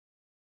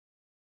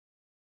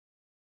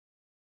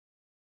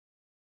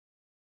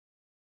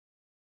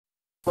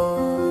Can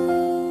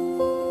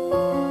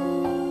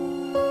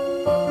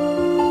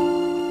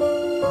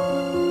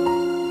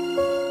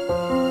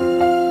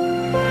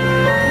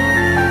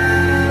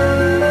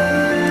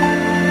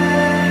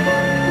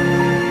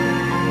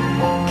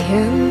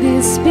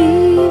this be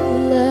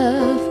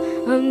love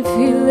I'm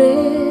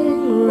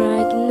feeling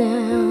right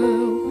now?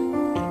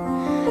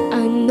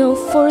 I know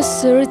for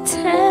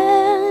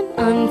certain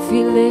I'm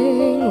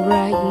feeling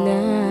right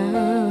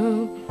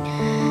now.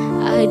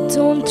 I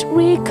don't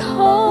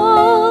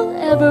recall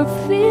ever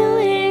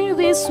feeling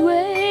this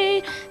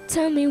way.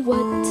 Tell me,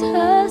 what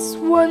does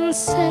one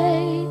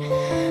say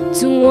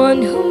to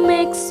one who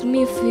makes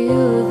me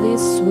feel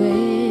this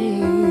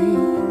way?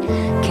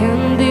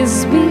 Can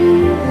this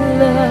be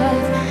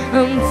love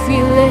I'm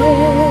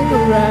feeling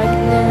right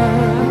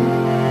now?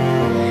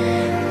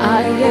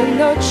 I am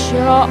not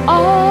sure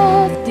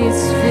of this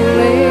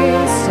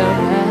feeling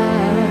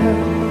somehow.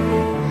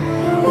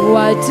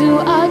 Why do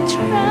I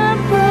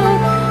tremble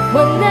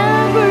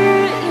whenever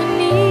you're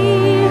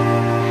near?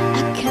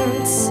 I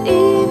can't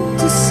seem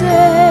to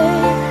say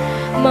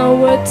my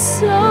words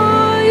so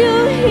you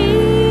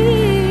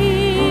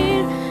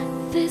hear.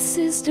 This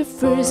is the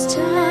first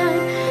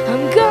time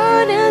I'm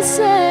gonna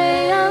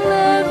say I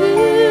love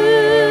you.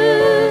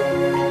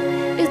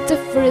 It's the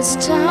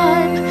first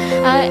time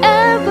I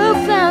ever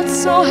felt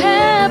so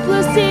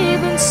helpless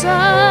deep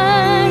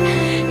inside.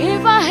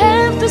 If I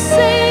have to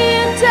say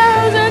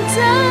 1,000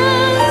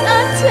 times,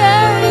 I'll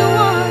tell you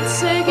once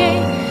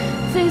again.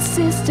 This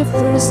is the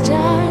first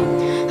time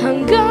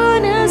I'm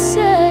gonna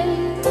say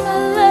I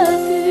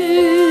love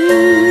you.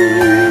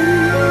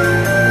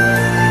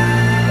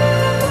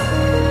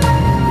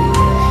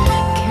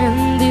 Can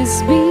this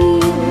be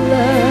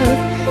love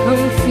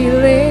I'm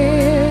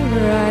feeling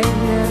right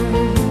now?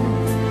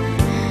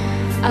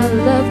 I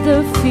love the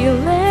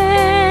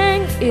feeling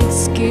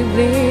it's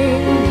giving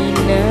me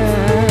now.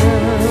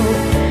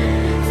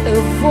 A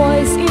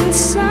voice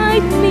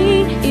inside me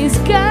is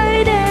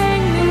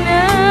guiding me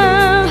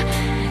now.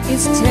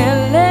 It's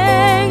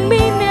telling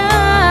me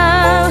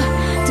now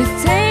to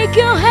take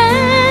your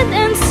hand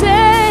and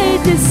say,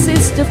 this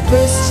is the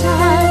first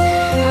time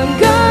I'm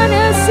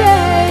gonna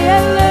say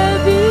I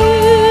love you.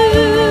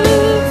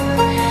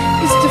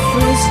 It's the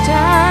first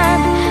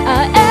time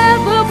I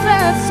ever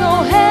felt so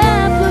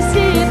helpless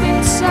deep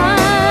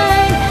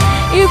inside.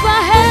 If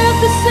I have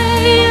to say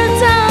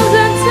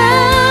 1,000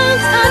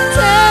 times, I'll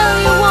tell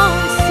you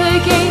once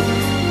again.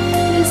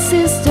 This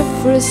is the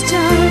first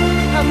time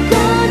I'm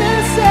gonna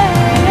say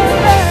I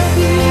love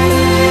you.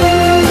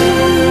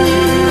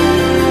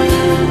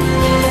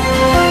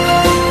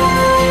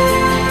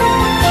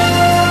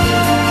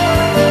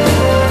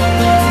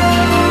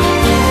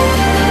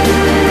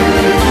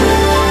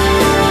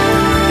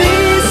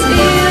 This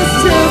is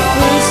the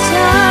first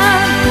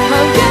time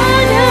I'm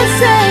gonna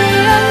say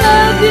I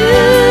love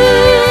you.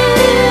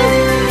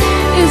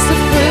 It's the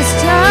first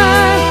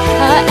time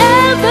I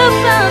ever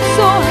felt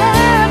so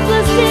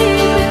helpless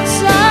deep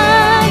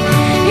inside.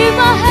 If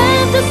I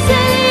had to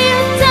say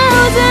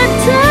 1,000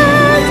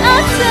 times,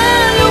 I'll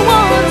tell you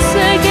once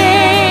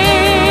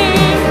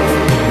again.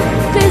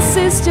 This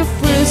is the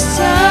first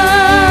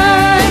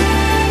time.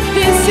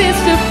 This is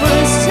the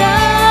first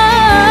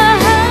time.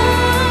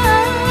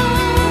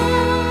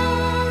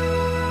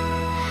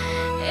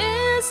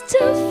 It's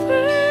the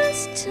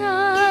first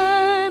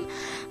time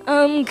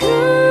I'm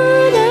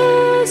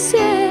gonna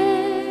say